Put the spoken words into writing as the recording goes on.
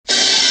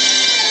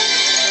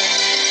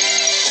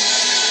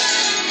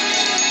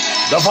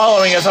The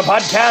following is a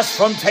podcast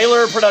from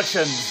Taylor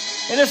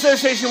Productions in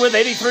association with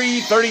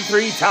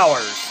 8333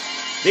 Towers.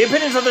 The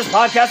opinions of this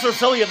podcast are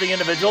solely of the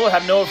individual and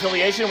have no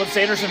affiliation with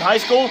Sanderson High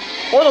School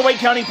or the Wake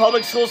County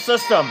Public School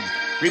System.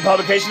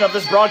 Republication of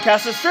this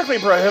broadcast is strictly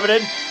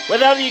prohibited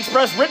without the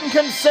express written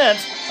consent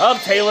of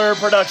Taylor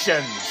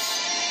Productions.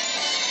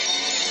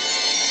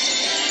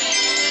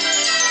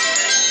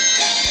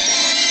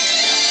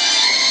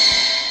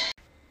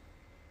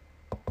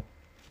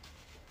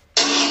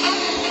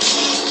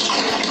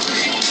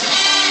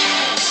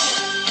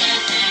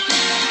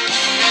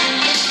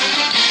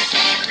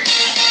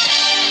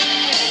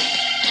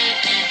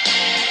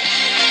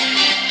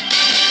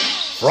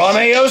 From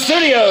AO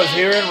Studios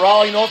here in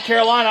Raleigh, North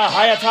Carolina,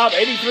 high atop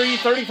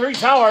 8333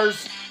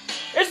 Towers,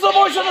 it's the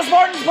Voice of the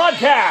Spartans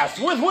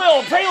podcast with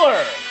Will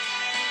Taylor.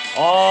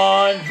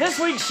 On this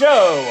week's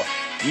show,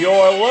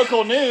 your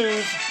local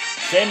news,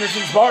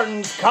 Sanderson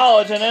Spartans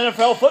college and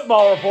NFL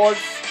football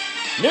reports,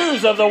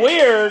 news of the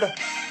weird,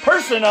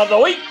 person of the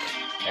week,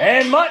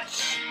 and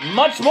much,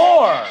 much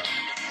more.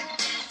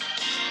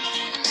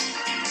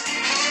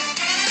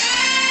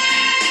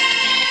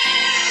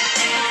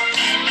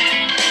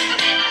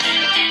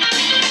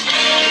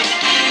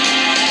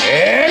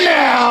 And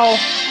now,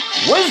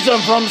 wisdom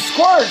from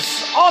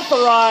Squirt's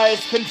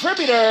authorized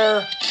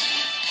contributor,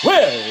 Will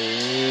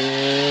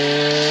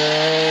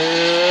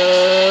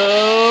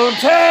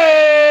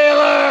Taylor.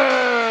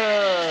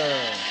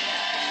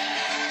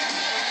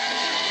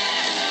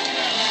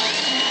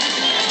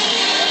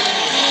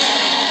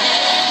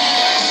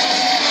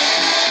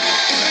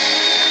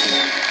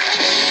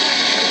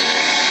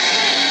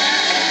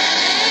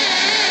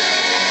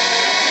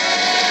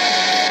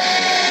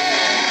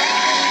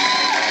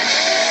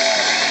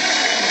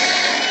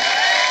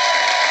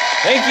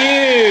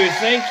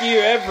 Thank you,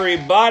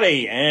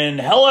 everybody,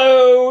 and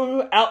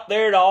hello out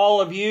there to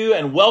all of you,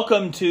 and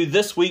welcome to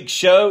this week's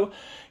show.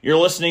 You're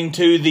listening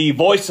to the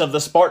Voice of the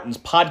Spartans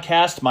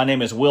podcast. My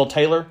name is Will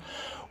Taylor.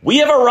 We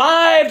have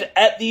arrived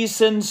at the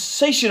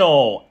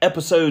sensational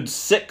episode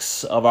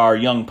 6 of our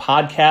young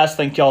podcast.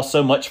 Thank y'all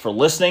so much for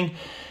listening.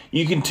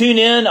 You can tune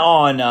in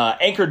on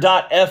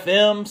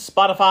Anchor.fm,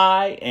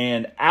 Spotify,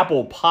 and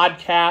Apple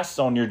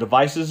Podcasts on your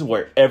devices,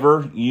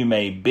 wherever you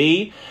may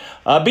be.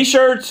 Be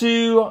sure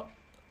to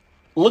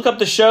look up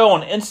the show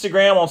on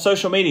Instagram, on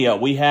social media.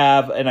 We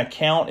have an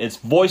account. It's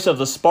Voice of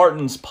the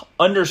Spartans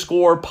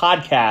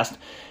 _podcast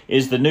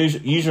is the new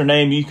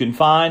username you can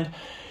find.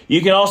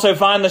 You can also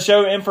find the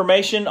show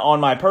information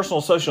on my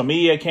personal social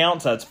media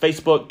accounts. That's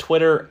Facebook,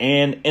 Twitter,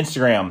 and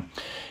Instagram.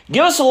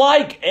 Give us a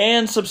like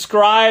and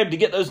subscribe to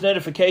get those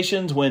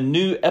notifications when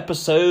new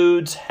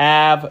episodes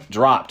have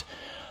dropped.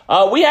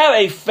 We have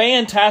a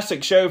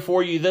fantastic show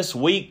for you this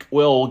week.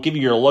 We'll give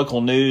you your local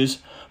news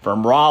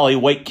from Raleigh,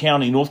 Wake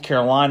County, North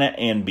Carolina,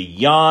 and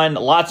beyond.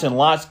 Lots and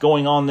lots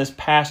going on this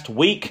past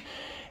week.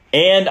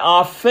 An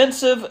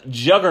offensive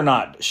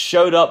juggernaut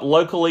showed up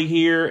locally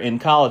here in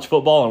college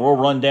football, and we'll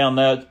run down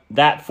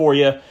that for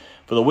you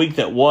for the week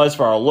that was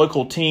for our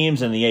local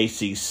teams in the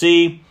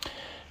ACC.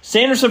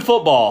 Sanderson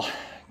Football,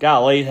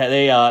 golly,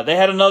 they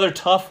had another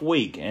tough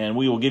week, and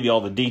we will give you all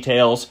the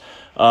details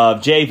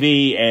of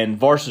JV and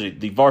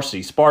the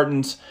varsity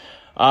Spartans.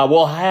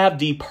 We'll have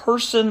the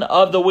person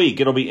of the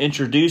week. It'll be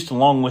introduced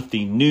along with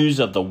the news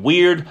of the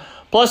weird,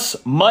 plus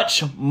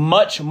much,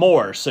 much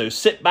more. So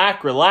sit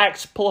back,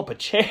 relax, pull up a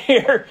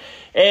chair,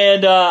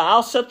 and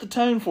I'll set the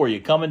tone for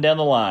you coming down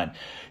the line.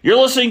 You're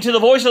listening to the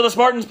Voice of the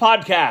Spartans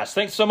podcast.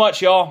 Thanks so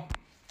much, y'all.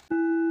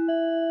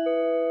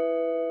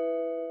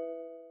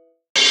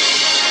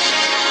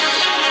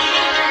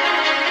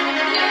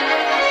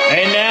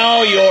 And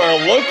now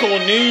your local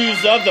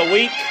news of the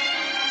week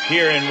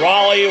here in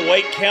Raleigh,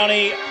 Wake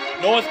County,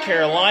 North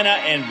Carolina,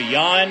 and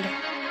beyond.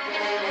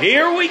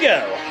 Here we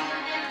go.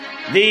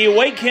 The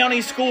Wake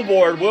County School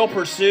Board will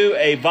pursue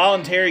a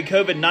voluntary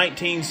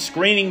COVID-19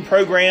 screening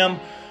program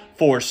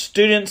for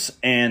students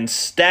and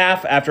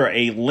staff after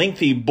a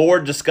lengthy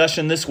board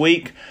discussion this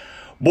week.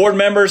 Board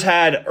members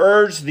had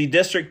urged the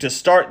district to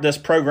start this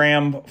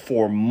program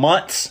for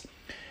months,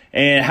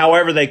 and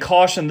however, they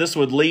cautioned this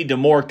would lead to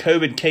more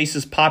COVID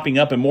cases popping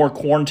up and more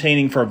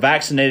quarantining for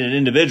vaccinated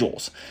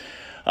individuals.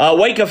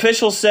 Wake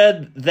officials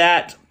said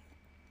that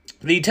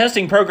the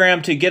testing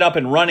program to get up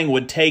and running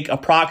would take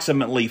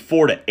approximately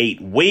 4 to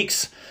 8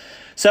 weeks.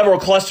 Several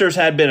clusters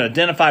had been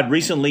identified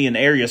recently in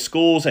area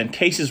schools, and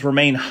cases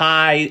remain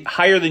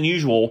higher than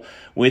usual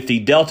with the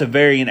Delta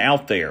variant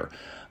out there.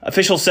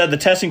 Officials said the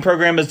testing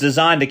program is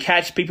designed to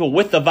catch people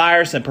with the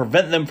virus and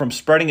prevent them from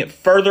spreading it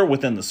further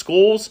within the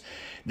schools.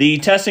 The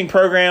testing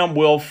program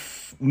will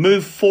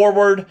move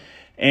forward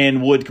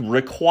and would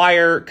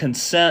require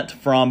consent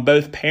from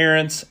both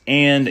parents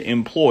and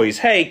employees.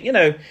 Hey,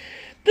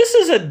 this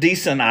is a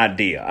decent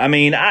idea. I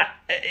mean, I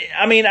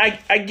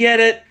get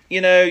it.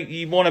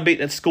 You want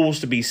the schools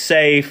to be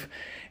safe,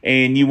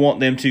 and you want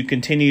them to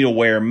continue to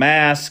wear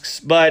masks.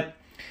 But,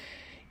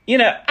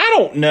 I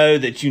don't know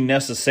that you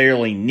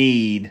necessarily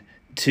need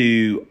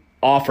to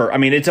offer. I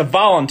mean, it's a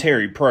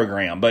voluntary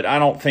program, but I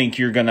don't think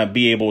you're going to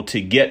be able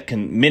to get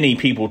many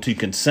people to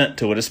consent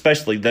to it,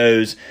 especially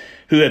those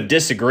who have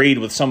disagreed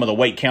with some of the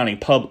Wake County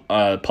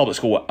public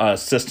school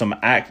system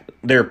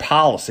their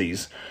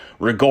policies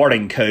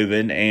regarding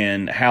COVID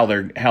and how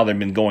they've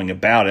been going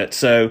about it.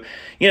 So,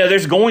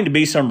 there's going to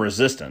be some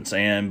resistance,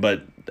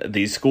 but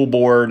the school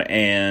board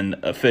and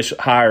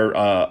higher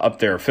up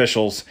their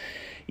officials,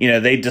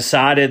 they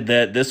decided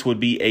that this would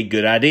be a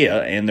good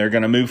idea, and they're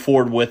going to move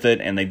forward with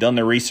it, and they've done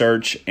their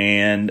research,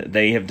 and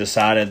they have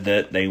decided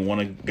that they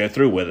want to go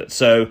through with it.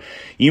 So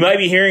you might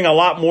be hearing a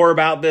lot more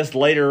about this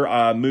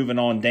later, moving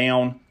on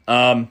down.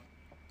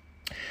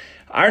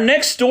 Our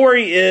next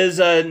story is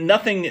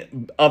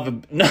nothing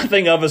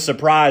of a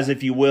surprise,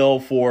 if you will,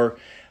 for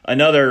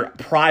another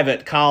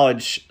private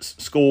college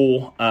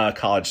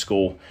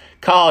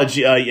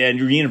and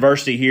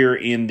university here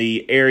in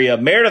the area.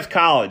 Meredith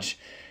College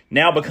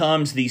now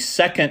becomes the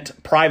second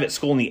private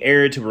school in the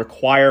area to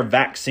require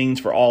vaccines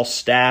for all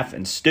staff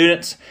and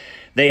students.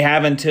 They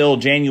have until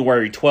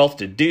January 12th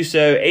to do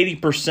so.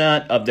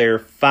 80% of their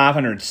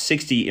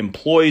 560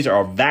 employees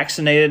are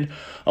vaccinated,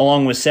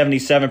 along with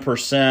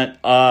 77%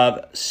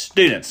 of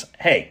students.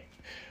 Hey,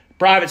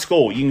 private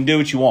school, you can do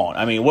what you want.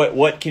 I mean,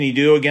 what can you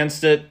do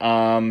against it?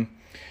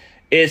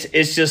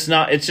 It's just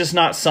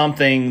not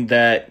something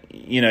that,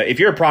 if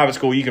you're a private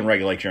school, you can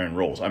regulate your own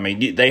rules. I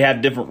mean, they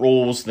have different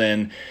rules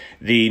than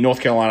the North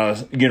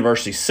Carolina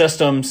university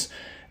systems.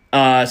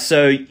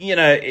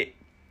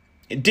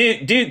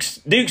 Duke's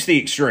the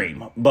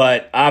extreme,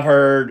 but I've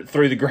heard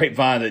through the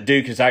grapevine that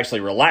Duke has actually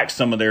relaxed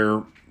some of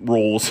their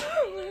rules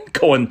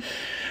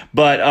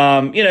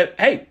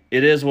hey,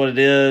 it is what it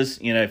is.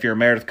 If you're a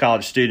Meredith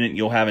College student,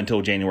 you'll have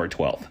until January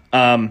 12th.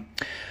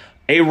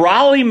 A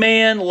Raleigh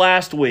man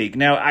last week.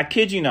 Now, I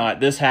kid you not,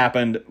 this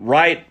happened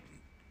right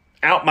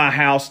out my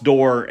house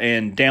door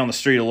and down the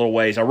street a little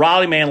ways. A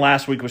Raleigh man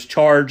last week was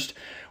charged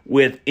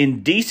with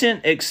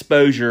indecent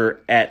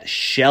exposure at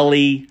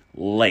Shelley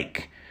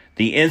Lake.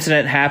 The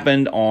incident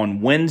happened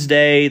on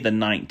Wednesday, the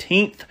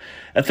 19th.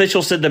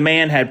 Officials said the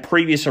man had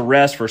previous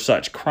arrests for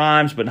such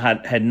crimes, but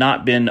had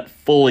not been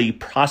fully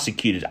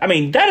prosecuted. I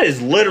mean, that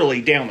is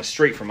literally down the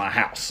street from my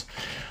house.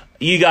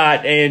 You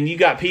got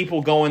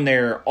people going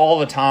there all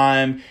the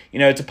time.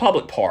 It's a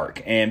public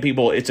park, and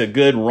it's a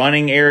good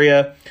running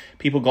area.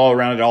 People go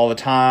around it all the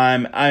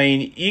time. I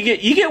mean, you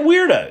get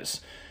weirdos.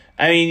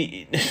 I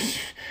mean,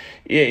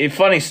 a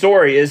funny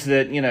story is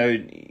that,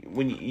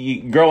 when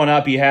you growing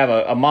up, you have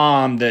a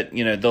mom that,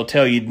 they'll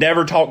tell you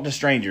never talk to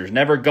strangers,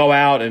 never go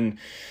out, and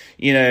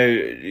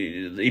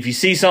if you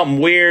see something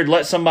weird,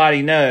 let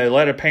somebody know,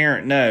 let a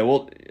parent know.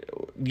 Well,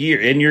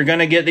 you're going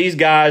to get these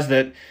guys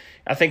that,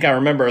 I think I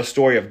remember a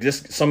story of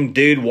just some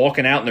dude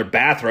walking out in their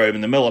bathrobe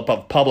in the middle of a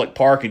public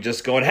park and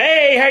just going,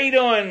 "Hey, how you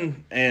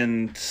doing?"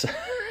 And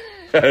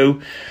so,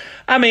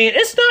 I mean,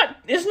 it's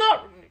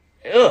not.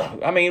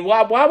 Ugh. I mean,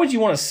 why would you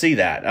want to see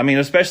that? I mean,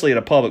 especially at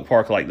a public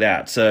park like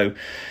that. So,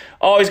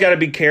 always got to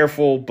be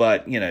careful.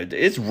 But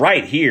it's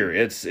right here.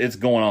 It's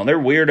going on. There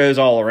are weirdos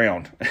all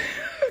around,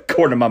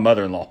 according to my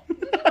mother-in-law.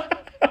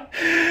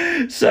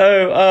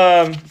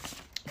 So,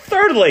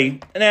 thirdly,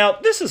 now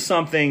this is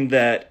something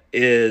that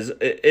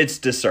it's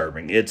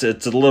disturbing. It's a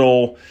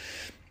little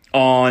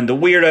on the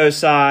weirdo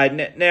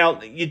side. Now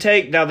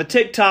the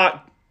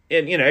TikTok,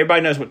 and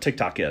everybody knows what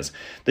TikTok is.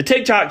 The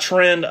TikTok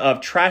trend of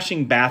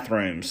trashing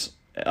bathrooms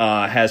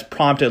has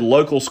prompted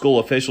local school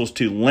officials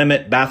to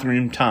limit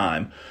bathroom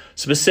time,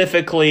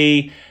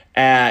 specifically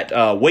at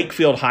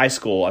Wakefield High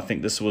School. I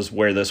think this was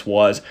where this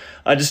was.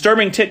 A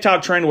disturbing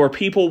TikTok trend where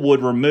people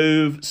would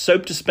remove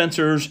soap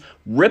dispensers,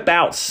 rip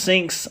out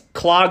sinks,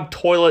 clog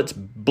toilets,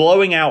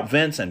 blowing out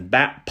vents and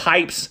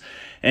pipes,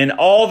 and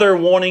all they're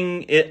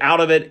wanting out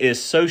of it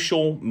is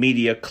social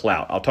media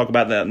clout. I'll talk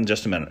about that in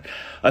just a minute.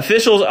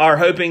 Officials are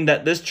hoping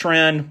that this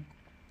trend,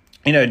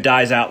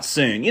 dies out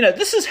soon.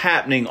 This is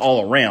happening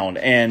all around,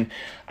 and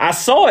I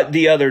saw it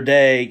the other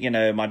day.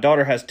 My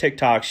daughter has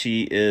TikTok.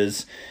 She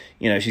is,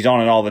 she's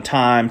on it all the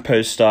time,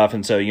 post stuff,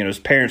 and so, as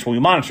parents, we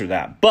monitor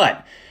that.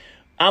 But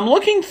I'm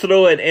looking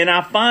through it, and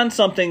I find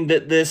something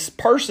that this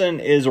person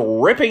is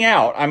ripping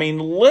out. I mean,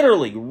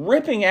 literally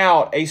ripping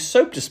out a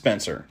soap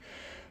dispenser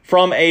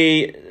from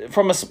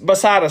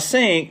beside a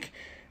sink,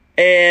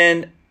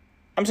 and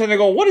I'm sitting there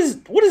going, what is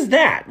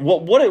that?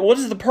 What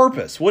is the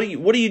purpose? What are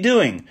you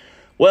doing?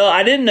 Well,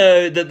 I didn't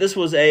know that this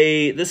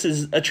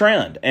is a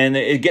trend, and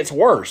it gets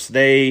worse.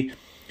 In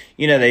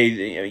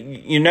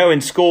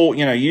school,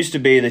 used to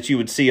be that you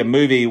would see a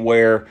movie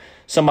where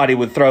somebody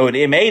would throw an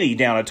M80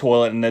 down a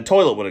toilet and the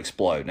toilet would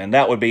explode, and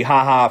that would be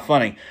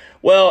funny.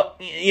 Well,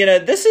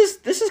 this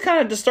is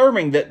kind of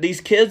disturbing that these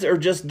kids are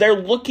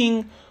they're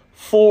looking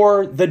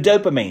for the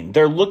dopamine.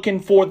 They're looking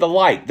for the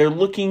like. They're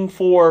looking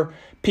for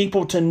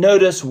people to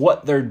notice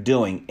what they're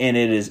doing, and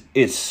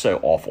it's so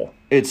awful.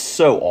 It's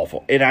so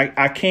awful, and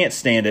I can't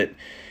stand it.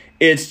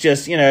 It's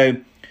just,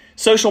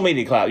 social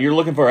media clout. You're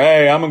looking for,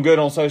 hey, I'm good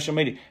on social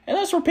media, and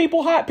that's where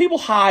people hide. People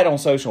hide on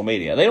social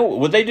media.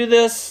 Would they do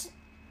this?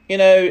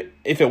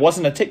 If it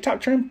wasn't a TikTok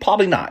trend,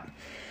 probably not.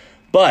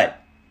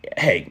 But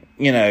hey,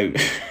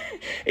 it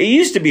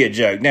used to be a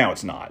joke. Now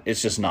it's not.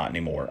 It's just not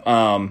anymore.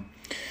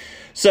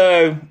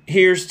 So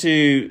here's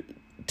to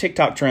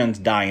TikTok trends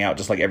dying out,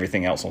 just like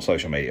everything else on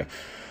social media.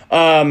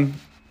 All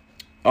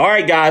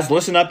right, guys,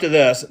 listen up to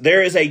this.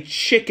 There is a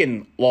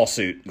chicken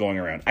lawsuit going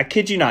around. I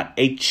kid you not,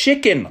 a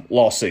chicken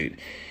lawsuit.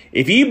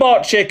 If you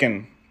bought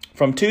chicken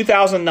from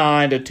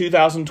 2009 to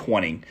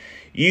 2020,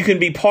 you can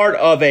be part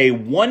of a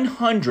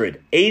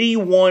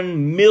 $181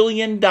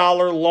 million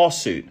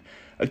lawsuit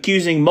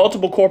accusing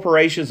multiple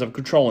corporations of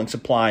controlling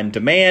supply and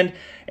demand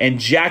and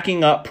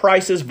jacking up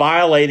prices,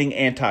 violating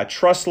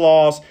antitrust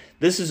laws.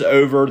 This is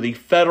over the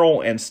federal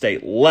and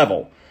state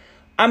level.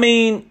 I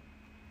mean,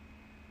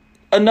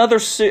 another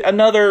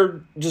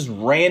just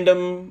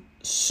random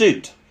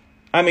suit.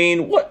 I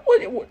mean, what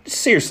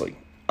seriously?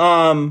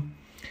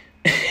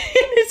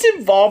 It's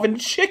involving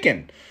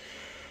chicken.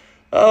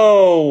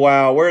 Oh,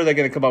 wow. Where are they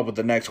going to come up with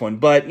the next one?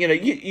 But,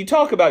 you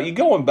talk about, you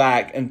going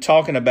back and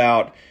talking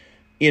about,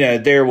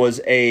 there was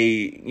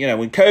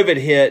when COVID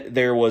hit,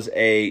 there was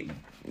the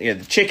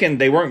chicken,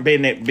 they weren't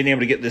being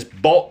able to get this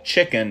bulk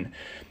chicken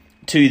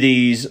to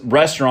these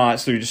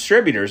restaurants through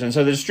distributors. And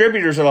so the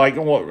distributors are like,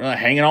 well,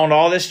 hanging on to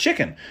all this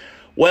chicken.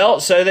 Well,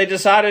 so they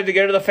decided to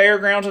go to the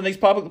fairgrounds and these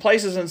public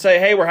places and say,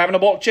 hey, we're having a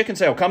bulk chicken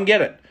sale. Come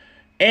get it.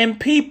 And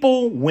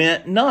people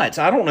went nuts.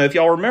 I don't know if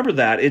y'all remember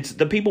that. It's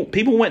the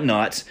people went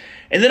nuts.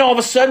 And then all of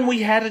a sudden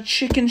we had a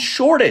chicken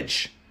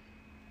shortage.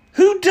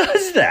 Who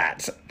does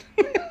that?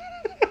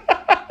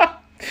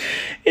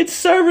 It's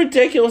so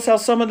ridiculous how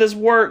some of this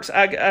works.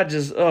 I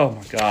just, oh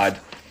my God.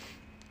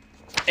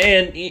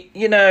 And,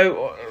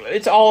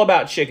 it's all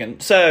about chicken.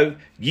 So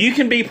you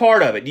can be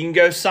part of it. You can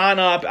go sign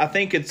up. I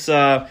think it's, you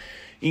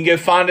can go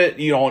find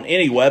it, on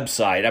any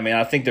website. I mean,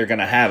 I think they're going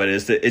to have it.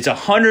 It's a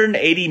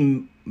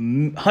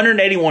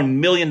 $181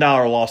 million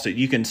lawsuit.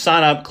 You can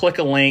sign up, click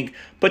a link,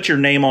 put your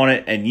name on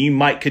it, and you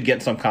could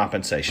get some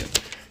compensation.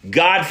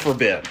 God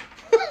forbid.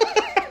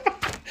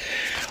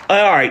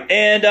 All right,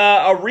 and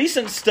a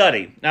recent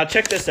study. Now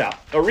check this out.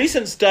 A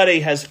recent study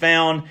has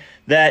found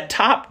that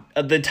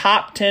the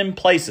top 10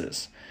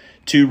 places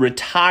to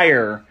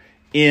retire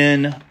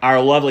in our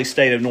lovely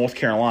state of North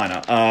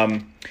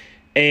Carolina.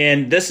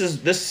 And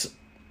this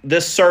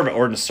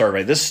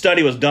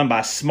study was done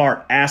by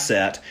Smart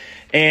Asset.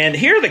 And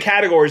here are the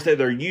categories that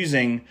they're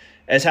using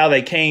as how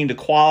they came to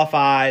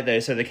qualify.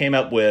 They said they came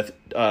up with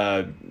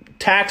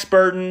tax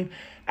burden,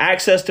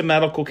 access to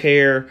medical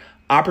care,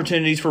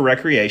 opportunities for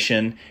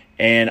recreation,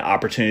 and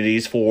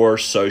opportunities for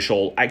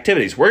social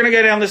activities. We're going to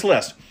go down this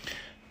list.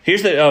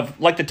 Here's the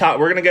top.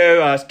 We're going to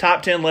go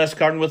top 10 list,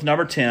 starting with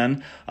number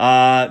 10.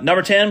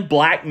 Number 10,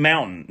 Black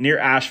Mountain near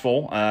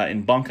Asheville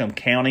in Buncombe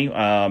County.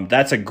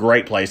 That's a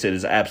great place. It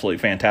is absolutely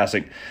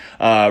fantastic.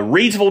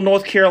 Reidsville,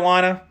 North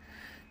Carolina.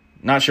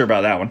 Not sure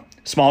about that one.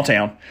 Small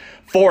town.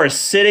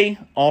 Forest City,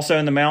 also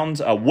in the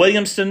mountains.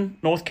 Williamston,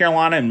 North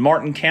Carolina, and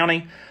Martin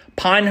County.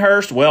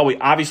 Pinehurst, well, we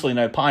obviously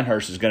know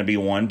Pinehurst is going to be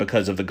one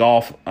because of the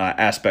golf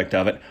aspect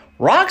of it.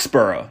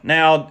 Roxborough,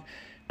 now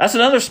that's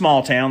another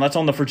small town. That's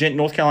on the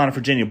North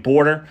Carolina-Virginia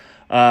border.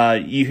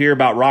 You hear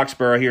about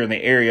Roxborough here in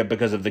the area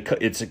because of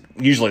it's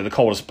usually the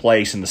coldest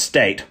place in the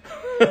state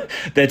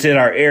that's in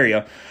our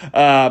area.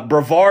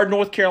 Brevard,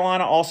 North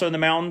Carolina, also in the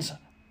mountains.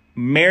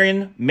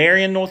 Marion,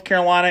 North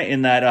Carolina,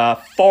 in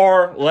that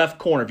far left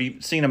corner. If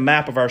you've seen a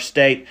map of our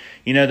state,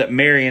 you know that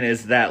Marion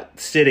is the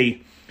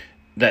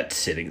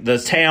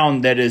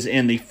town that is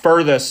in the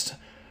furthest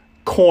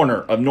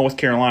corner of North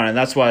Carolina, and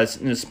that's why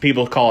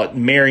people call it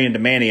Marion to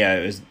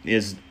Manio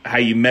is how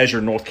you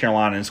measure North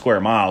Carolina in square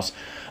miles.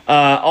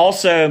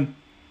 Also,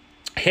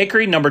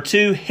 Hickory, number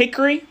 2,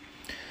 Hickory,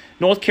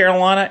 North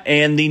Carolina,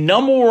 and the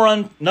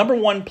number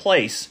one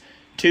place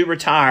to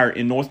retire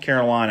in North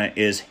Carolina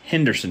is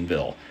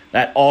Hendersonville.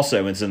 That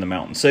also is in the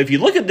mountains. So if you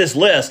look at this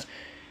list,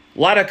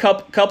 a lot of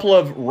couple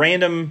of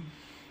random,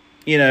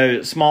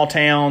 small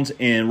towns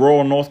in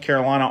rural North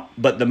Carolina,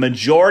 but the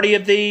majority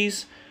of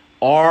these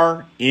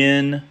are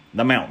in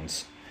the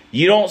mountains.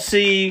 You don't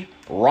see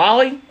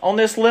Raleigh on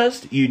this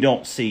list. You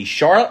don't see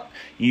Charlotte.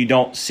 You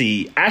don't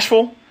see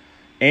Asheville.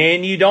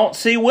 And you don't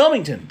see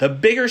Wilmington, the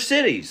bigger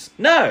cities.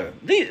 No,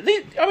 you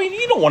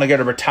don't want to go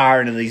to retire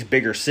into these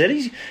bigger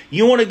cities.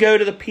 You want to go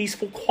to the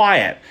peaceful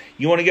quiet.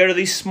 You want to go to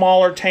these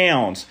smaller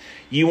towns.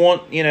 You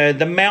want,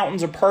 the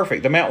mountains are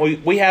perfect.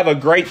 We have a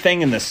great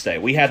thing in this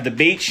state. We have the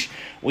beach,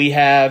 we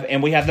have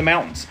the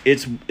mountains.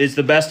 It's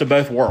the best of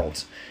both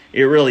worlds.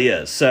 It really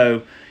is.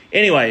 So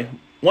anyway,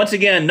 once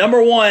again,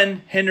 number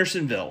 1,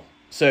 Hendersonville.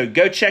 So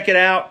go check it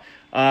out.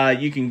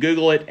 You can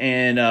Google it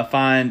and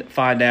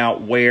find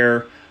out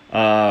where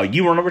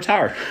you want to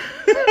retire.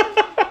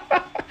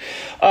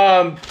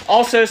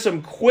 Also,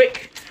 some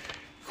quick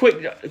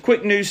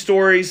news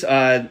stories.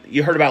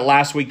 You heard about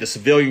last week, the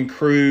civilian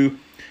crew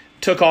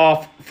took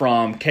off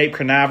from Cape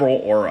Canaveral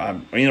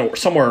or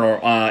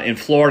somewhere in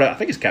Florida. I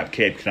think it's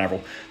Cape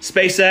Canaveral.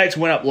 SpaceX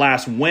went up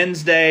last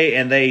Wednesday,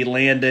 and they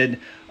landed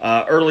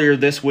earlier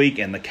this week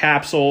in the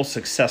capsule.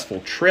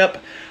 Successful trip.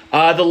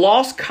 The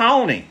Lost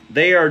Colony.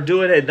 They are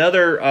doing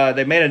another.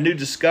 They made a new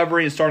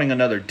discovery and starting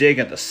another dig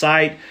at the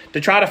site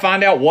to try to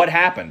find out what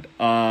happened.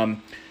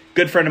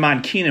 Good friend of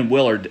mine, Keenan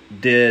Willard,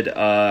 did.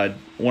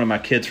 One of my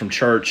kids from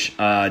church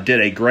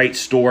did a great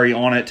story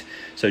on it.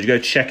 So you go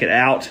check it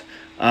out.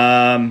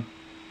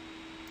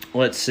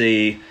 Let's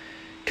see.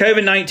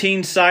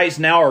 COVID-19 sites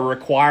now are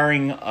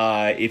requiring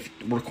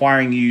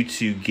you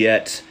to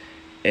get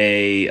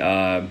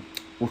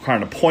require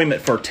an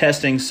appointment for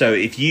testing. So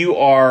if you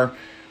are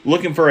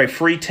looking for a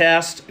free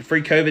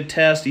COVID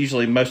test,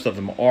 usually most of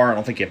them are. I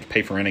don't think you have to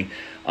pay for any.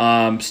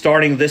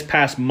 Starting this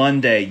past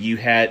Monday, you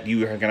are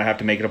going to have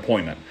to make an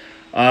appointment.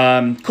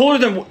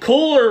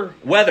 Cooler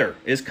weather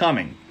is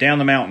coming down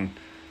the mountain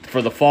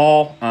for the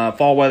fall.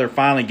 Fall weather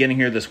finally getting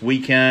here this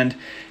weekend.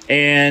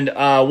 And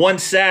one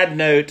sad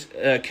note,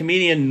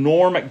 comedian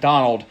Norm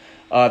Macdonald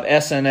of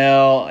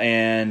SNL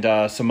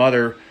and some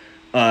other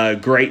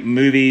great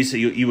movies.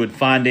 You would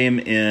find him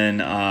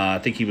in I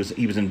think he was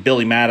in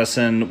Billy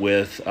Madison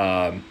with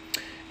Adam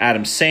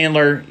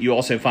Sandler. You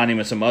also find him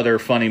in some other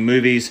funny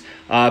movies.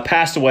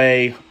 Passed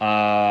away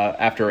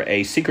after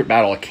a secret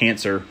battle of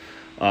cancer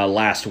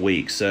last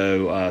week.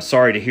 So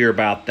sorry to hear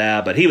about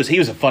that. But he was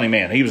a funny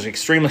man. He was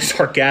extremely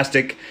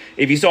sarcastic.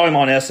 If you saw him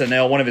on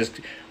SNL, one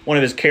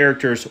of his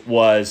characters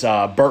was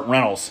Burt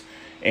Reynolds.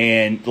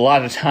 And a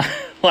lot of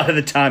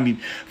the time you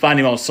find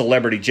him on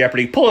Celebrity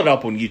Jeopardy. Pull it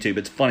up on YouTube.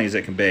 It's funny as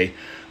it can be.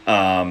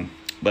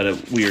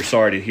 But we are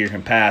sorry to hear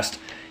him pass.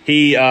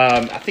 He,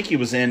 I think he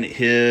was in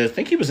his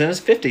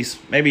 50s,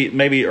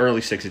 maybe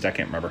early 60s. I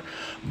can't remember.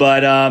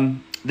 But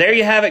there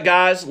you have it,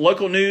 guys.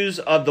 Local news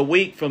of the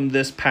week from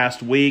this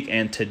past week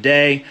and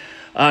today.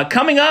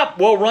 Coming up,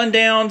 we'll run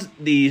down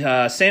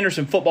the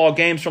Sanderson football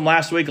games from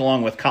last week,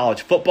 along with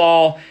college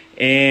football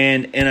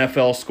and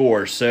NFL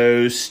scores.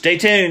 So stay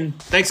tuned.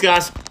 Thanks,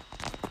 guys.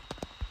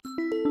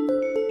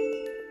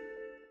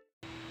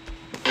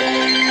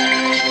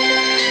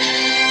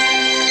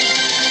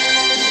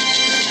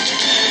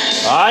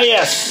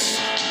 Yes.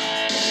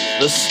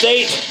 The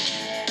state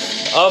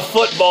of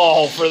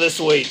football for this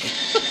week.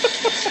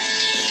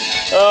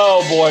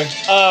 Oh, boy.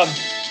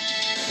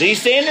 The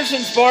Sanderson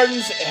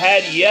Spartans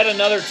had yet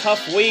another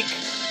tough week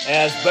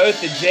as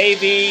both the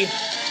JV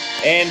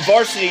and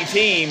varsity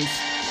teams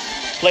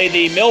played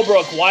the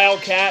Millbrook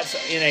Wildcats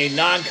in a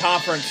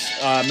non-conference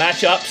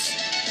matchups.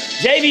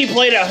 JV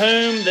played at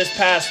home this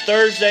past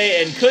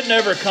Thursday and couldn't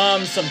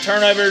overcome some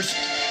turnovers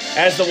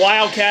as the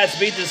Wildcats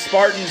beat the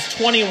Spartans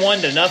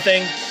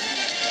 21-0.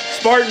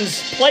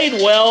 Spartans played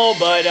well,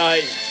 but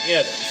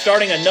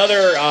starting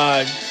another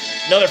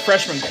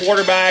freshman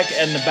quarterback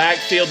in the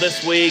backfield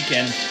this week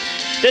and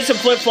did some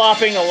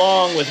flip-flopping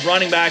along with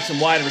running backs and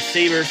wide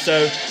receivers.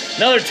 So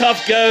another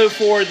tough go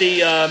for the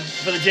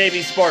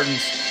JV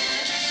Spartans.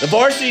 The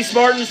varsity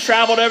Spartans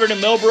traveled over to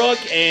Millbrook,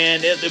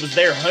 and it was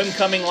their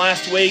homecoming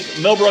last week.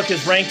 Millbrook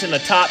is ranked in the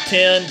top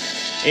 10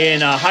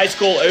 in the high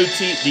school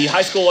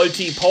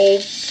OT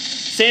poll.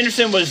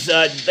 Sanderson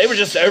they were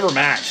just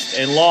overmatched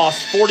and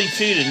lost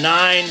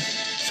 42-9,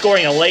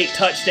 scoring a late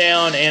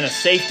touchdown and a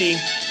safety.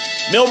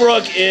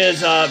 Millbrook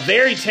is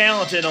very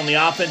talented on the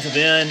offensive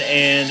end,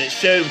 and it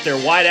showed with their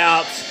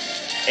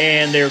wideouts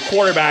and their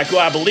quarterback, who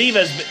I believe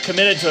has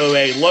committed to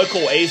a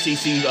local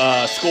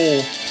ACC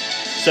school.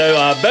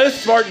 So both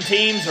Spartan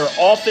teams are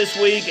off this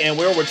week, and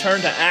we'll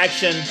return to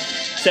action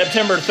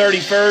September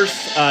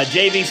 31st.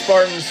 JV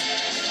Spartans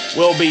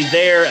will be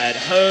there at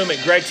home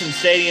at Gregson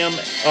Stadium.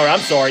 Or, I'm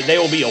sorry, they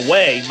will be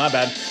away. My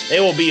bad.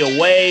 They will be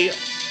away,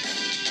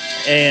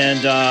 and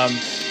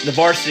the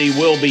varsity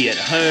will be at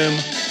home.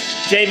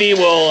 JV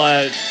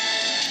will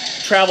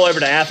travel over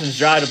to Athens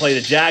Drive to play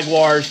the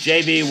Jaguars.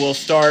 JV will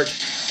start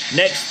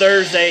next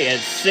Thursday at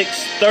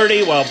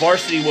 6:30, while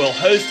varsity will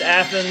host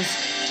Athens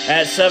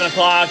at 7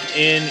 o'clock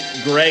in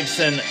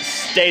Gregson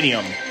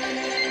Stadium.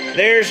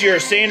 There's your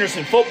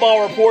Sanderson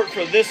football report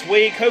for this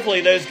week.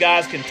 Hopefully those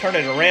guys can turn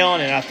it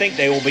around, and I think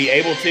they will be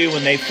able to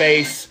when they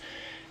face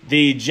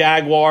the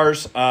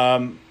Jaguars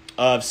of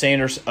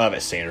Athens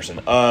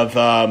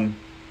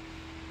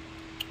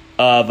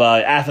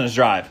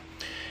Drive.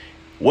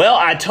 Well,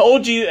 I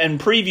told you and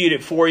previewed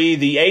it for you.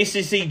 The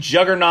ACC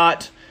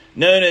juggernaut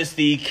known as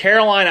the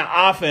Carolina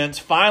offense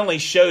finally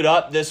showed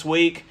up this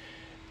week,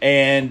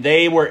 and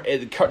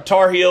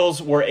Tar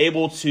Heels were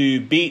able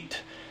to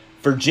beat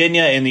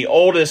Virginia in the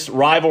oldest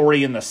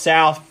rivalry in the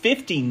South,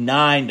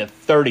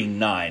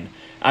 59-39.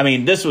 I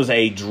mean, this was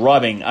a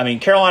drubbing. I mean,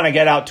 Carolina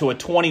got out to a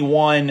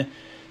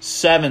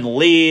 21-7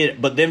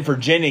 lead, but then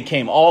Virginia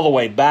came all the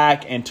way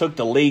back and took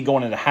the lead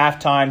going into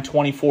halftime,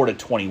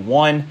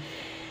 24-21.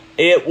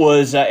 It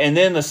was, and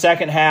then the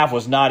second half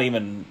was not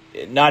even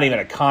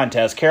a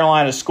contest.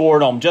 Carolina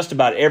scored on just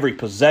about every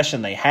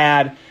possession they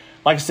had.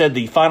 Like I said,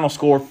 the final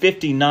score,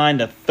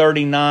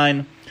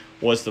 59-39,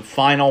 was the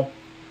final.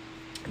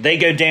 They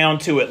go down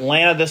to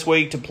Atlanta this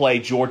week to play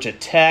Georgia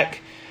Tech.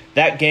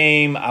 That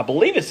game, I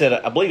believe it's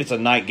a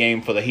night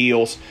game for the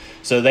Heels,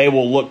 so they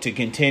will look to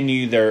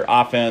continue their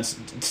offense.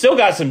 Still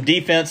got some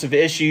defensive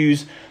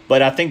issues,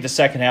 but I think the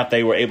second half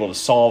they were able to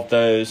solve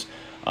those.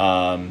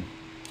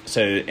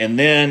 And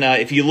then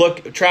if you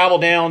travel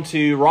down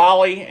to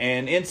Raleigh,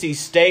 and NC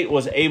State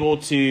was able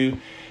to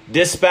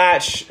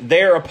dispatch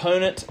their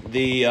opponent.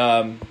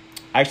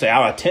 Actually,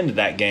 I attended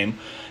that game.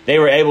 They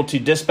were able to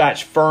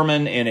dispatch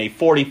Furman in a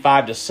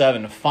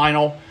 45-7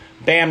 final.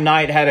 Bam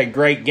Knight had a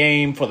great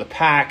game for the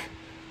Pack,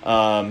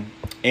 and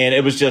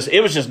it was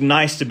just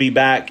nice to be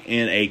back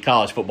in a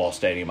college football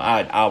stadium.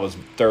 I was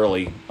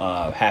thoroughly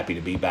happy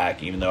to be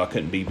back, even though I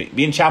couldn't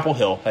be in Chapel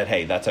Hill. But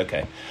hey, that's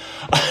okay.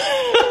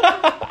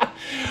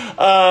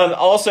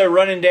 Also,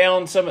 running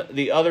down some of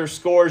the other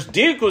scores,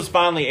 Duke was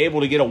finally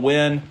able to get a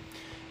win.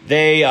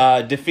 They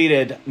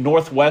defeated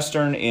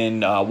Northwestern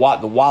in the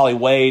Wally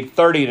Wade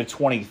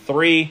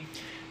 30-23,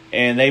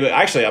 and they're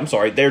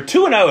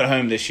 2-0 at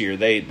home this year.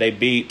 They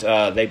beat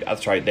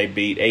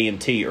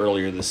A&T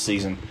earlier this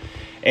season,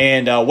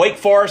 and Wake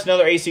Forest,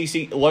 another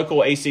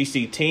local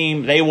ACC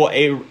team, they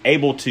were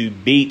able to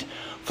beat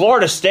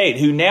Florida State,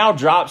 who now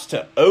drops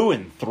to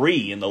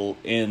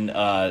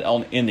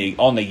 0-3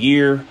 on the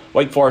year.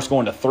 Wake Forest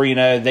going to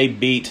 3-0. They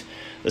beat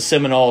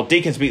the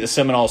Deacons beat the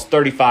Seminoles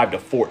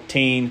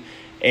 35-14.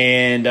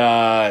 And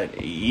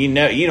you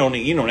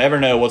don't ever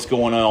know what's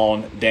going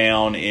on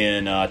down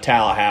in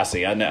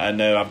Tallahassee. I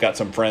know I've got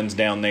some friends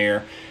down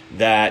there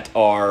that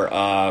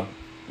are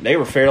they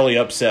were fairly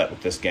upset with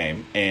this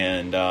game,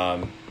 and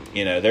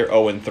they're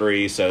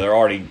 0-3, so they're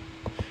already.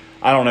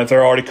 I don't know if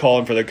they're already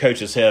calling for their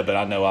coach's head, but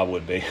I know I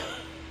would be.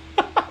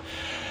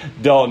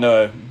 Don't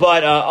know.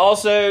 But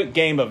also,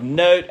 game of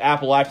note,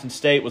 Appalachian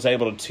State was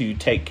able to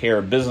take care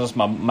of business.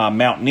 My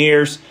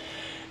Mountaineers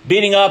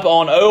beating up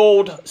on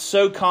old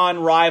SoCon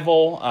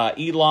rival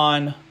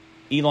Elon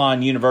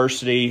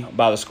University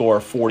by the score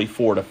of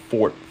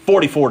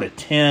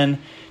 44-10.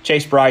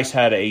 Chase Bryce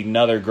had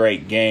another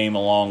great game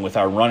along with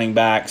our running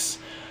backs,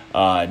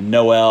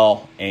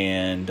 Noel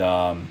and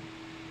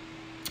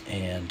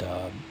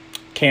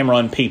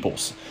Cameron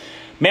Peoples.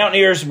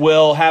 Mountaineers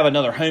will have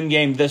another home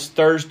game this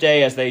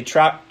Thursday as they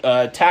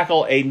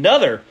tackle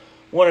another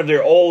one of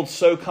their old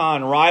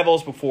SoCon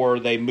rivals before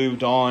they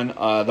moved on.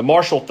 The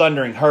Marshall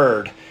Thundering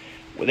Herd.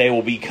 They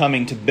will be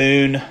coming to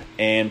Boone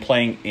and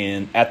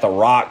playing at the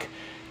Rock.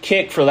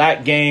 Kick for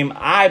that game,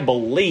 I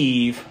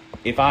believe,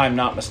 if I'm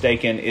not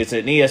mistaken, it's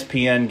an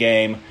ESPN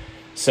game.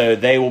 So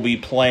they will be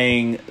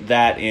playing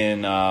that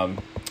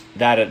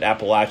at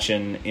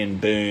Appalachian in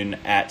Boone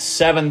at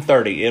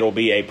 7:30. It'll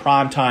be a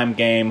primetime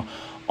game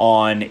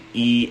on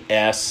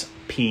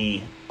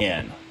ESPN.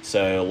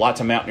 So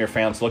lots of Mountaineer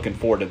fans looking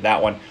forward to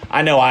that one.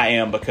 I know I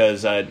am,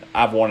 because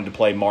I've wanted to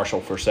play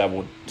Marshall for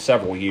several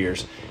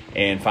years,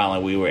 and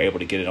finally we were able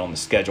to get it on the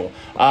schedule.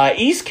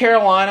 East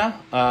Carolina,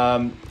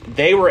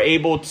 they were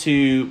able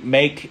to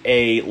make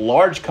a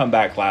large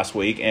comeback last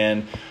week,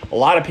 and a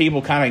lot of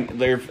people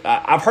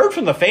I've heard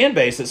from the fan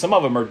base that some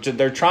of them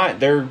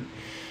they're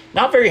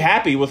not very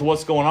happy with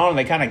what's going on, and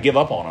they kind of give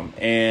up on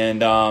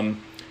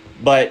them.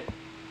 But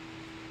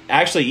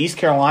actually, East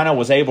Carolina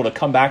was able to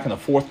come back in the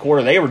fourth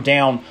quarter. They were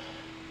down.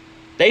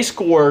 They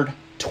scored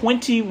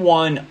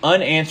 21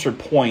 unanswered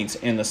points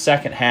in the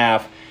second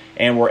half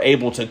and were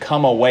able to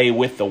come away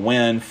with the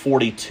win,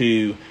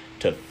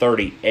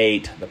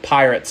 42-38. The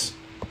Pirates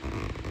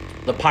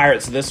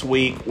this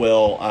week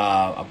will,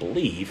 I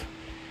believe.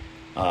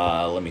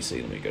 Let me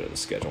see. Let me go to the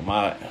schedule.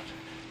 My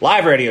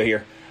live radio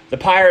here. The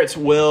Pirates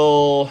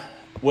will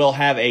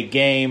have a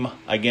game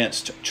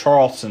against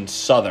Charleston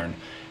Southern.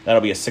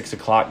 That'll be a 6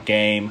 o'clock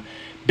game.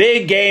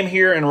 Big game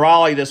here in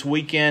Raleigh this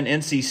weekend.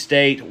 NC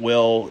State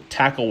will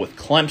tackle with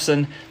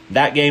Clemson.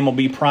 That game will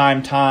be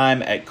prime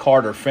time at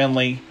Carter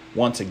Finley.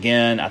 Once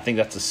again, I think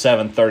that's a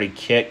 7:30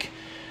 kick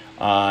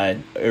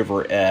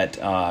over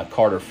at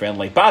Carter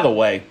Finley. By the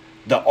way,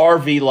 the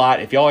RV lot,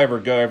 if y'all ever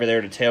go over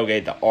there to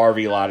tailgate, the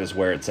RV lot is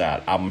where it's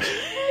at. I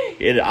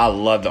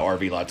love the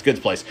RV lot. It's a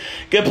good place.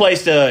 Good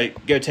place to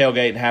go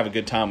tailgate and have a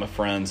good time with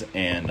friends.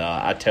 And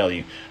I tell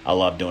you, I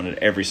love doing it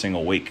every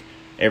single week.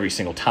 Every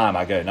single time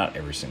I go, not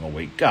every single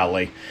week.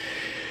 Golly.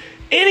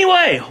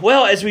 Anyway,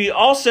 well, as we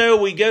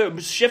go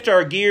shift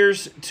our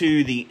gears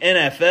to the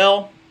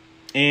NFL,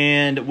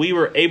 and we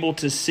were able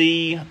to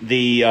see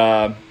the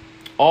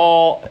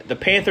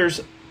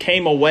Panthers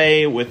came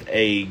away with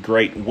a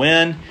great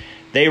win.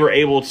 They were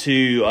able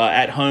to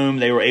at home.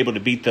 They were able to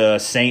beat the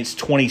Saints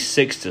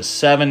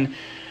 26-7.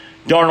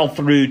 Darnold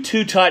threw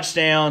 2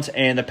 touchdowns,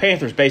 and the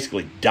Panthers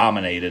basically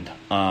dominated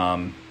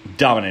the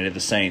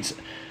Saints.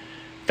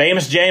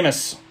 Famous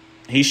Jameis,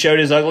 he showed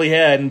his ugly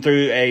head and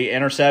threw a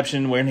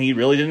interception when he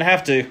really didn't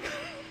have to.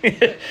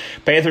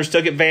 Panthers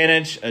took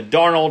advantage.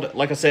 Darnold,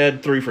 like I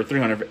said, threw for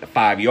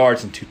 305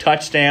 yards and 2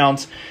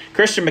 touchdowns.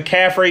 Christian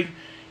McCaffrey,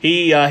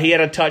 he had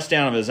a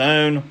touchdown of his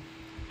own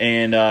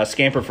and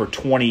scampered for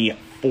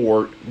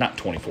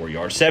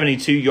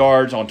 72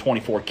 yards on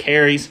 24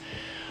 carries.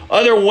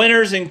 Other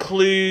winners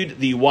include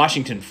the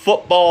Washington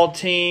Football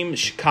Team,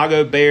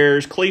 Chicago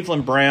Bears,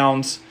 Cleveland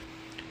Browns,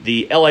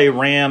 the LA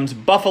Rams,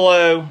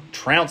 Buffalo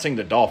trouncing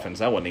the Dolphins.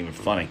 That wasn't even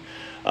funny.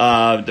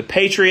 The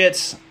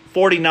Patriots,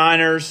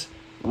 49ers,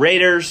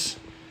 Raiders,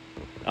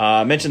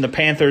 mentioned the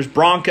Panthers,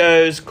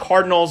 Broncos,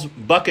 Cardinals,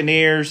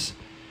 Buccaneers,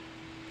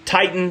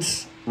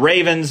 Titans,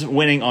 Ravens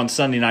winning on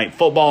Sunday Night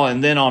Football.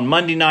 And then on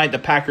Monday night, the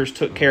Packers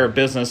took care of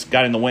business,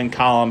 got in the win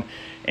column,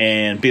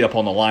 and beat up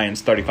on the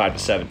Lions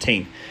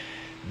 35-17.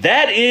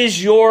 That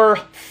is your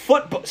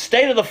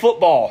state of the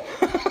football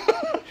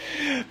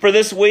for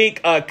this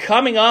week.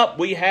 Coming up,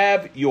 we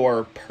have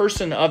your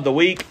person of the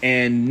week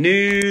and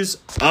news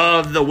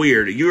of the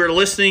weird. You are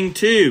listening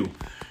to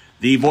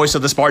the Voice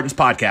of the Spartans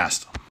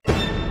podcast.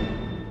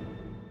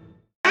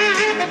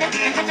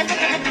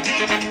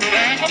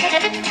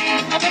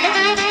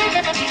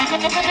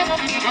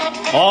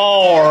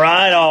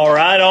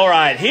 All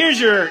right. Here's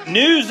your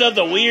news of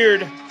the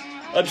weird,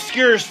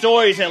 obscure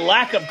stories, and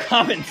lack of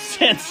common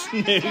sense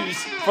news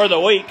for the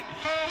week.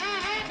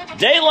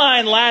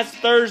 Dateline last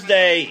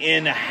Thursday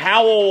in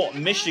Howell,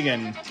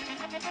 Michigan.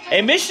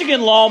 A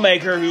Michigan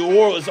lawmaker who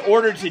was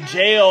ordered to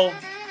jail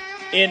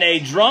in a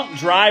drunk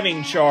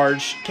driving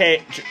charges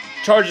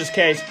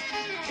case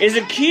is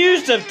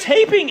accused of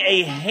taping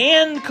a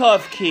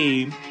handcuff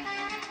key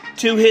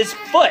to his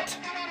foot.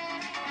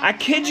 I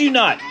kid you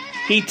not.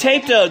 He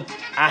taped a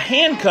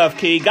handcuff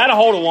key, got a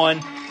hold of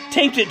one,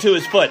 taped it to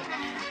his foot.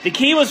 The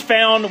key was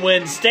found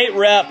when State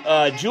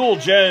Rep Jewel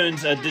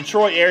Jones, a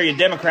Detroit area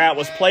Democrat,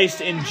 was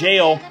placed in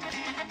jail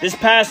this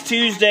past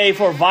Tuesday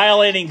for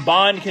violating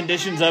bond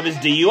conditions of his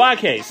DUI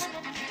case.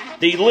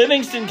 The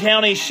Livingston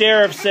County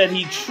Sheriff said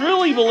he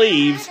truly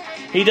believes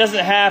he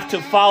doesn't have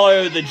to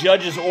follow the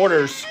judge's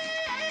orders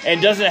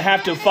and doesn't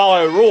have to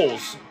follow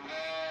rules.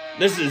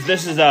 This is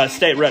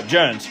State Rep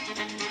Jones.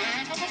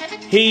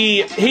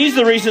 He's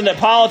the reason that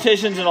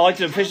politicians and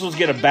elected officials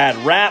get a bad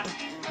rap.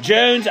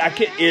 Jones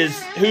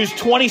who's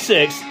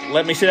 26.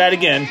 Let me say that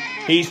again.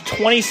 He's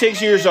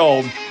 26 years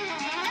old.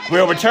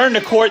 Will return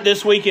to court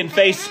this week and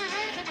face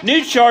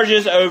new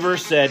charges over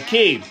said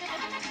key.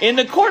 In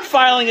the court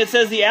filing, it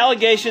says the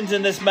allegations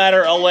in this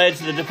matter allege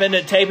the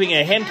defendant taping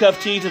a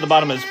handcuff key to the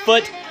bottom of his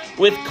foot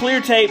with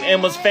clear tape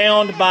and was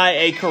found by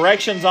a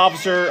corrections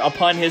officer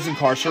upon his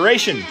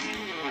incarceration.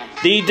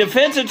 The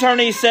defense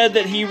attorney said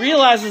that he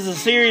realizes the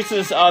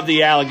seriousness of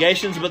the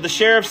allegations, but the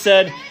sheriff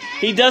said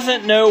he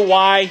doesn't know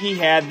why he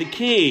had the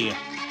key.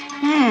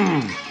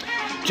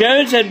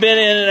 Jones had been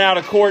in and out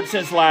of court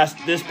since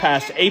this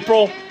past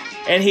April,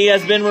 and he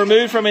has been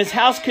removed from his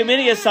House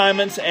committee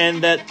assignments,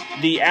 and that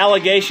the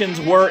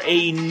allegations were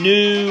a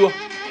new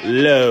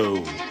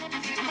low.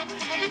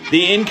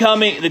 This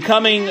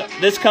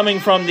coming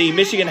from the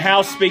Michigan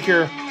House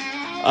Speaker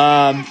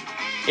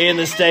in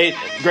the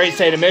great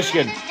state of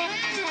Michigan.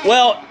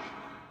 Well,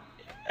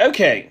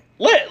 okay,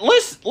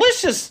 let's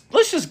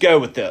just go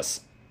with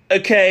this.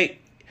 Okay,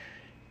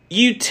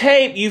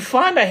 you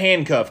find a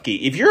handcuff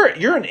key. If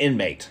you're an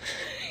inmate,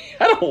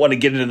 I don't want to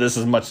get into this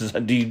as much as I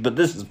do, but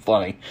this is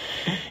funny.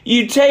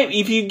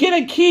 If you get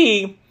a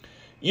key,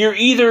 you're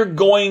either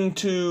going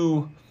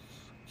to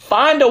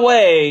find a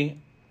way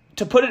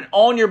to put it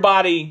on your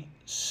body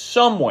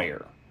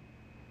somewhere.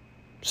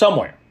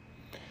 So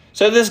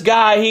this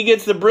guy, he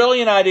gets the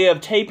brilliant idea of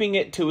taping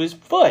it to his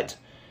foot.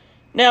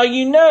 Now,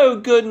 you know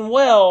good and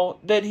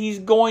well that he's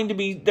going to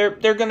be, they're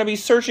going to be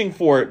searching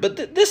for it.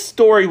 But this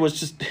story was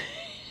just, the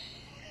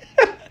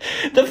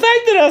fact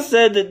that I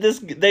said that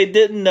they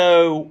didn't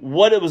know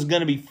what it was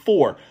going to be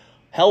for.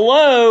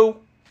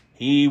 Hello,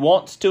 he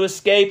wants to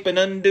escape and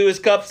undo his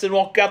cuffs and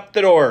walk out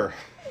the door.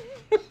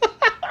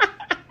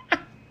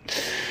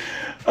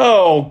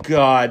 Oh,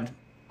 God.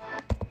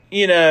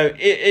 You know,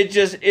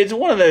 it's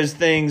one of those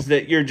things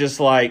that you're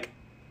just like,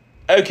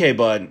 okay,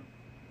 bud.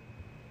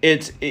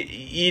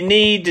 You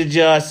need to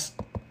just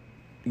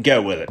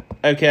go with it,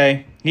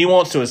 okay? He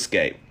wants to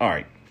escape. All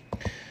right.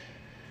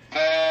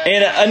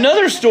 And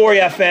another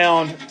story I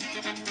found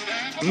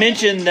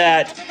mentioned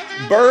that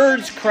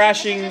birds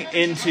crashing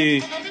into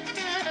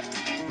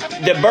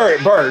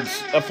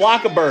a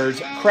flock of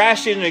birds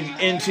crashing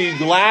into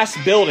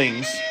glass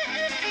buildings.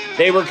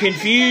 They were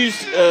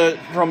confused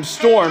from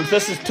storms.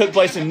 This took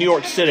place in New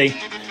York City.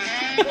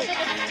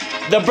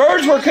 The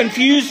birds were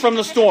confused from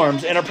the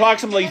storms, and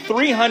approximately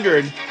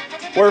 300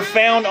 were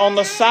found on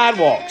the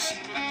sidewalks.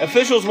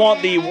 Officials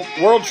want the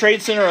World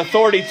Trade Center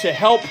Authority to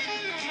help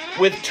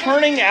with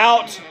turning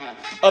out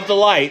of the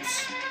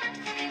lights.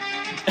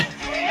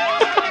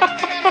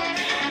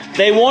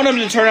 They want them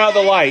to turn out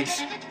the lights,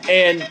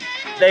 and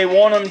they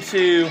want them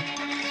to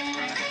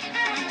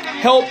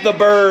help the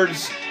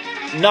birds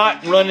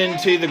not run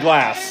into the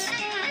glass.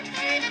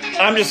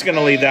 I'm just going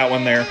to leave that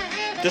one there.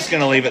 Just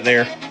going to leave it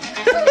there.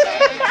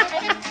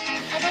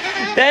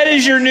 That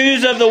is your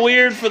news of the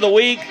weird for the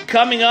week.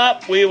 Coming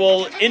up, we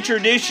will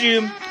introduce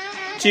you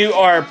to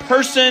our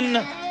person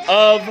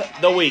of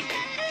the week.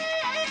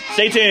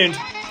 Stay tuned.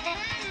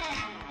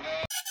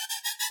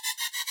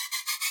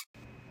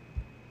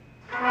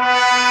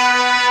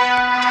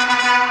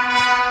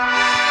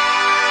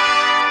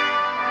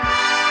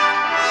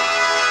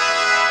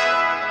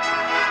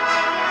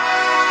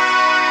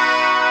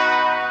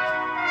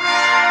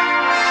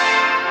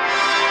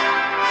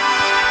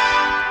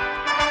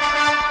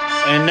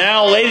 And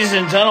now, ladies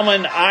and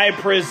gentlemen, I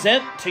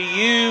present to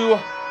you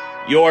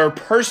your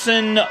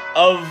person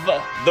of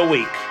the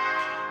week.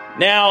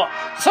 Now,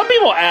 some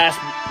people asked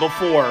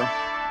before,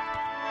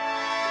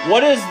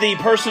 what does the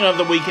person of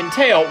the week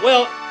entail?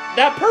 Well,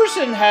 that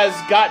person has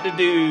got to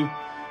do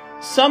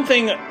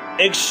something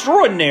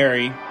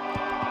extraordinary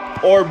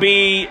or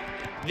be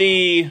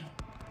they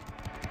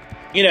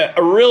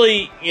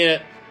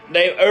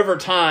over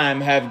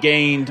time have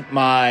gained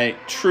my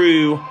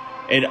true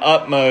and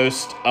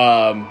utmost,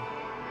 I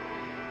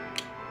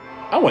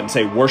wouldn't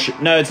say worship.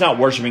 No, it's not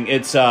worshiping.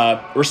 It's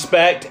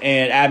respect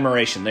and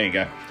admiration. There you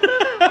go.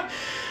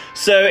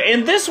 So,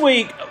 and this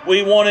week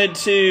we wanted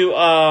to,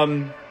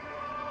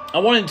 I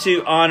wanted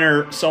to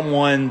honor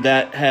someone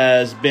that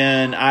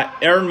I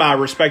earned my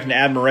respect and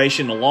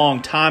admiration a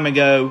long time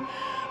ago.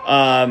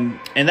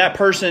 And that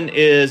person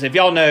is, if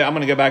y'all know, I'm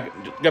going to go back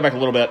a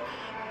little bit.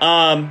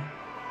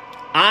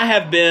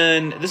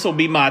 This will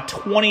be my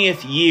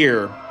 20th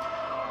year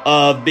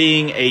of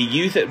being a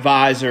youth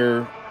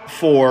advisor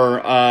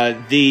for White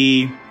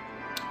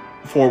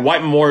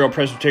Memorial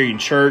Presbyterian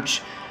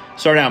Church.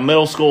 Started out in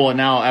middle school, and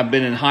now I've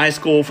been in high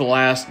school for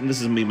this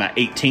is going to be my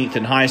 18th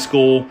in high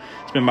school.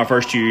 It's been my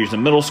first 2 years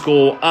in middle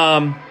school.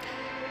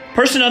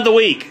 Person of the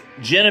week,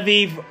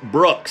 Genevieve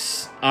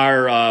Brooks,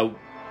 our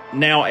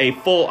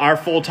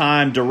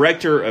full-time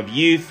director of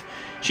youth.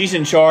 She's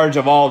in charge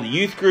of all the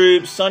youth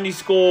groups, Sunday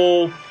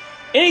school,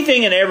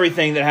 anything and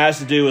everything that has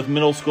to do with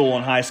middle school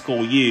and high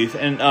school youth.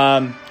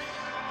 And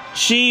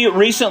she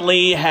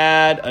recently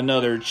had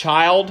another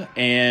child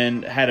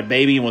and had a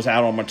baby and was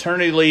out on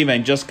maternity leave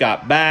and just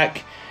got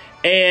back.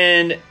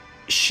 And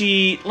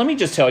let me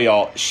just tell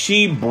y'all,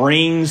 she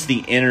brings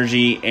the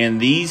energy, and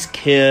these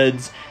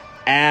kids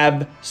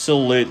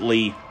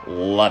absolutely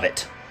love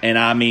it. And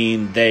I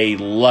mean, they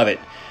love it.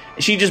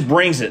 She just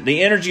brings it.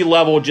 The energy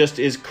level just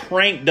is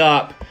cranked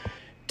up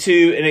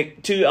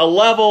to a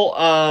level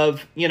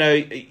of,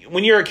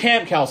 when you're a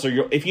camp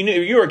counselor, if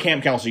you were a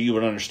camp counselor, you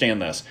would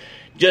understand this.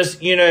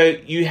 Just,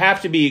 you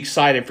have to be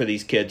excited for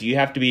these kids. You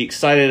have to be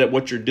excited at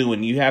what you're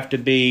doing. You have to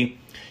be,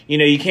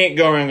 you can't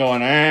go around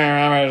going,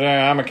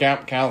 I'm a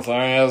camp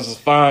counselor, this is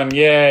fun,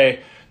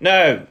 yay.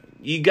 No,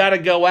 you got to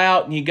go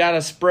out and you got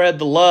to spread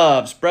the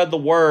love, spread the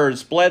word,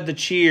 spread the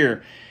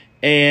cheer.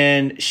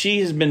 And she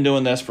has been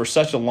doing this for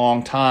such a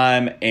long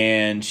time,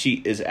 and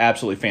she is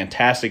absolutely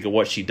fantastic at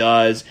what she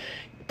does.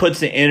 Puts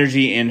the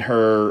energy in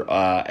her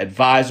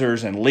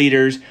advisors and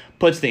leaders.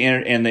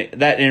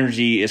 That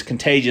energy is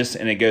contagious,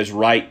 and it goes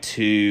right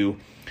to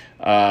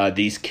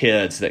these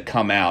kids that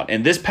come out.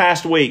 And this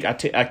past week,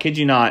 I kid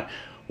you not,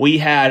 we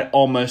had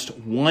almost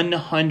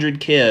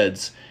 100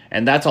 kids,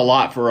 and that's a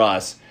lot for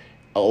us.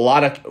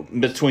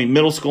 Between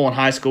middle school and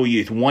high school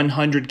youth,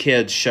 100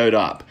 kids showed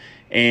up.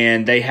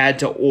 And they had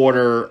to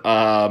order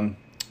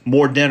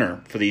more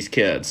dinner for these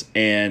kids.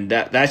 And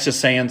that's just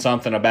saying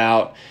something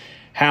about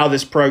how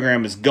this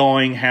program is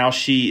going, how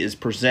she is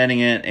presenting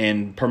it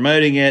and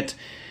promoting it.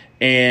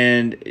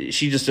 And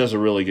she just does a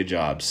really good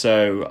job.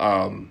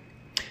 So,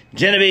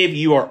 Genevieve,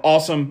 you are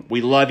awesome.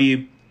 We love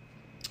you.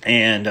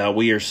 And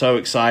we are so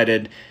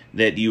excited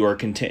that you are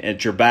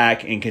at your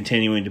back and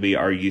continuing to be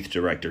our youth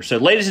director. So,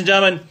 ladies and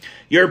gentlemen,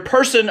 your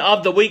person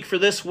of the week for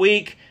this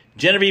week,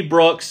 Genevieve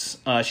Brooks.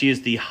 She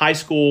is the high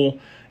school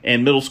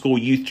and middle school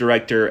youth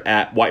director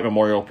at White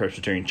Memorial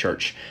Presbyterian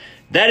Church.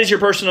 That is your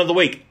person of the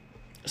week.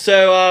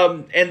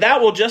 So, and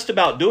that will just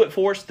about do it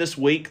for us this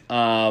week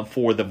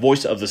for the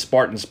Voice of the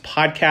Spartans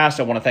podcast.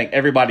 I want to thank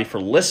everybody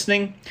for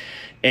listening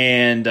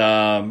and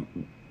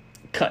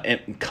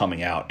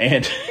coming out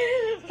and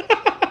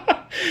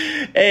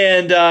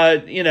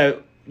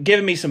and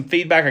giving me some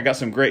feedback. I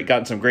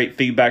gotten some great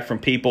feedback from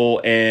people,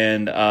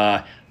 and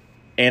I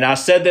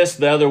said this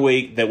the other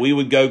week that we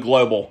would go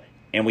global,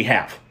 and we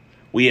have.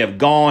 We have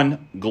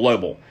gone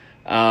global.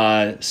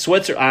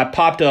 Switzerland, I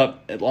popped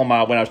up when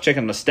I was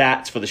checking the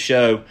stats for the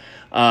show.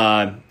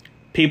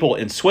 People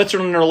in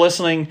Switzerland are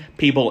listening.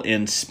 People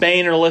in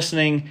Spain are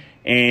listening,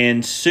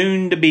 and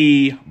soon to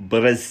be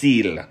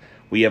Brazil.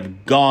 We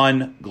have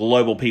gone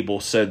global, people.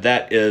 So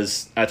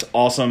that's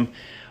awesome.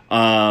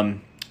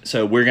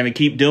 So we're going to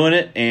keep doing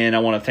it, and I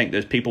want to thank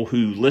those people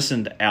who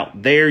listened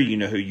out there. You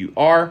know who you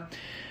are.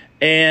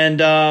 And,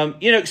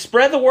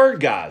 spread the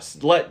word,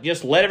 guys. Let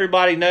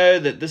everybody know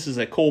that this is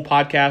a cool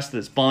podcast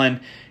that's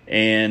fun.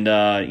 And,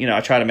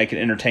 I try to make it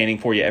entertaining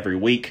for you every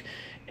week.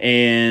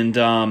 And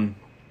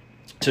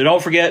so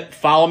don't forget,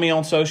 follow me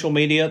on social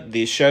media.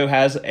 The show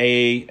has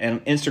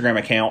an Instagram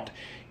account.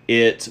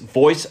 It's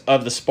Voice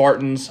of the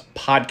Spartans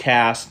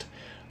Podcast.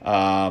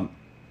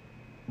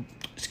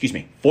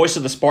 Voice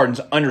of the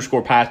Spartans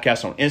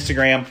 _podcast on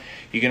Instagram.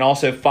 You can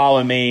also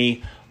follow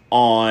me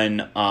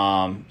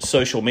on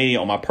social media,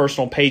 on my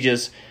personal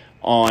pages,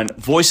 on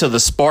Voice of the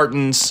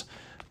Spartans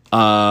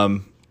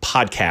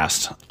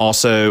podcast.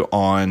 Also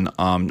on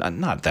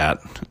not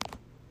that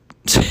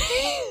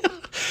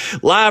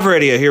live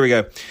radio. Here we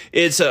go.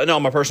 It's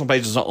my personal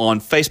pages on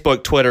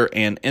Facebook, Twitter,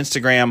 and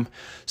Instagram.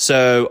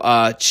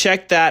 So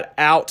check that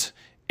out,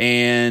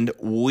 and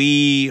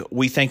we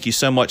thank you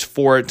so much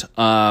for it.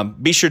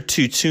 Be sure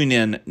to tune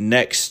in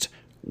next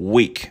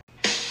week.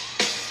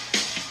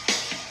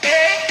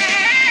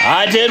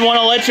 I did want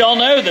to let y'all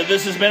know that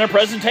this has been a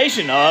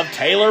presentation of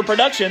Taylor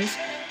Productions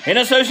in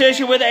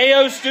association with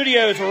AO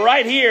Studios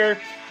right here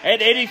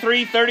at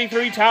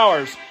 8333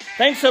 Towers.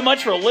 Thanks so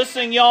much for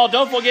listening, y'all.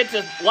 Don't forget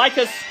to like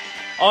us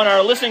on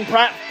our listening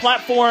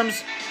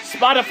platforms,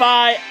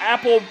 Spotify,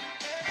 Apple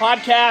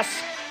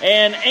Podcasts,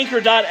 and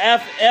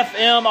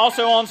Anchor.fm.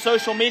 Also on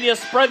social media.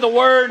 Spread the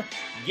word.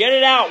 Get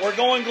it out. We're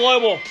going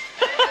global.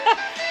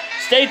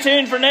 Stay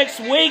tuned for next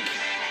week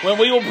when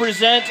we will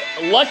present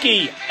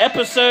Lucky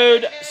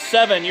Episode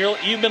 7.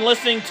 You've been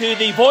listening to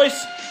the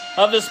Voice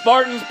of the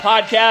Spartans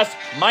podcast.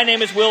 My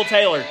name is Will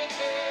Taylor.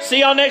 See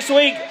y'all next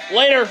week.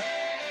 Later.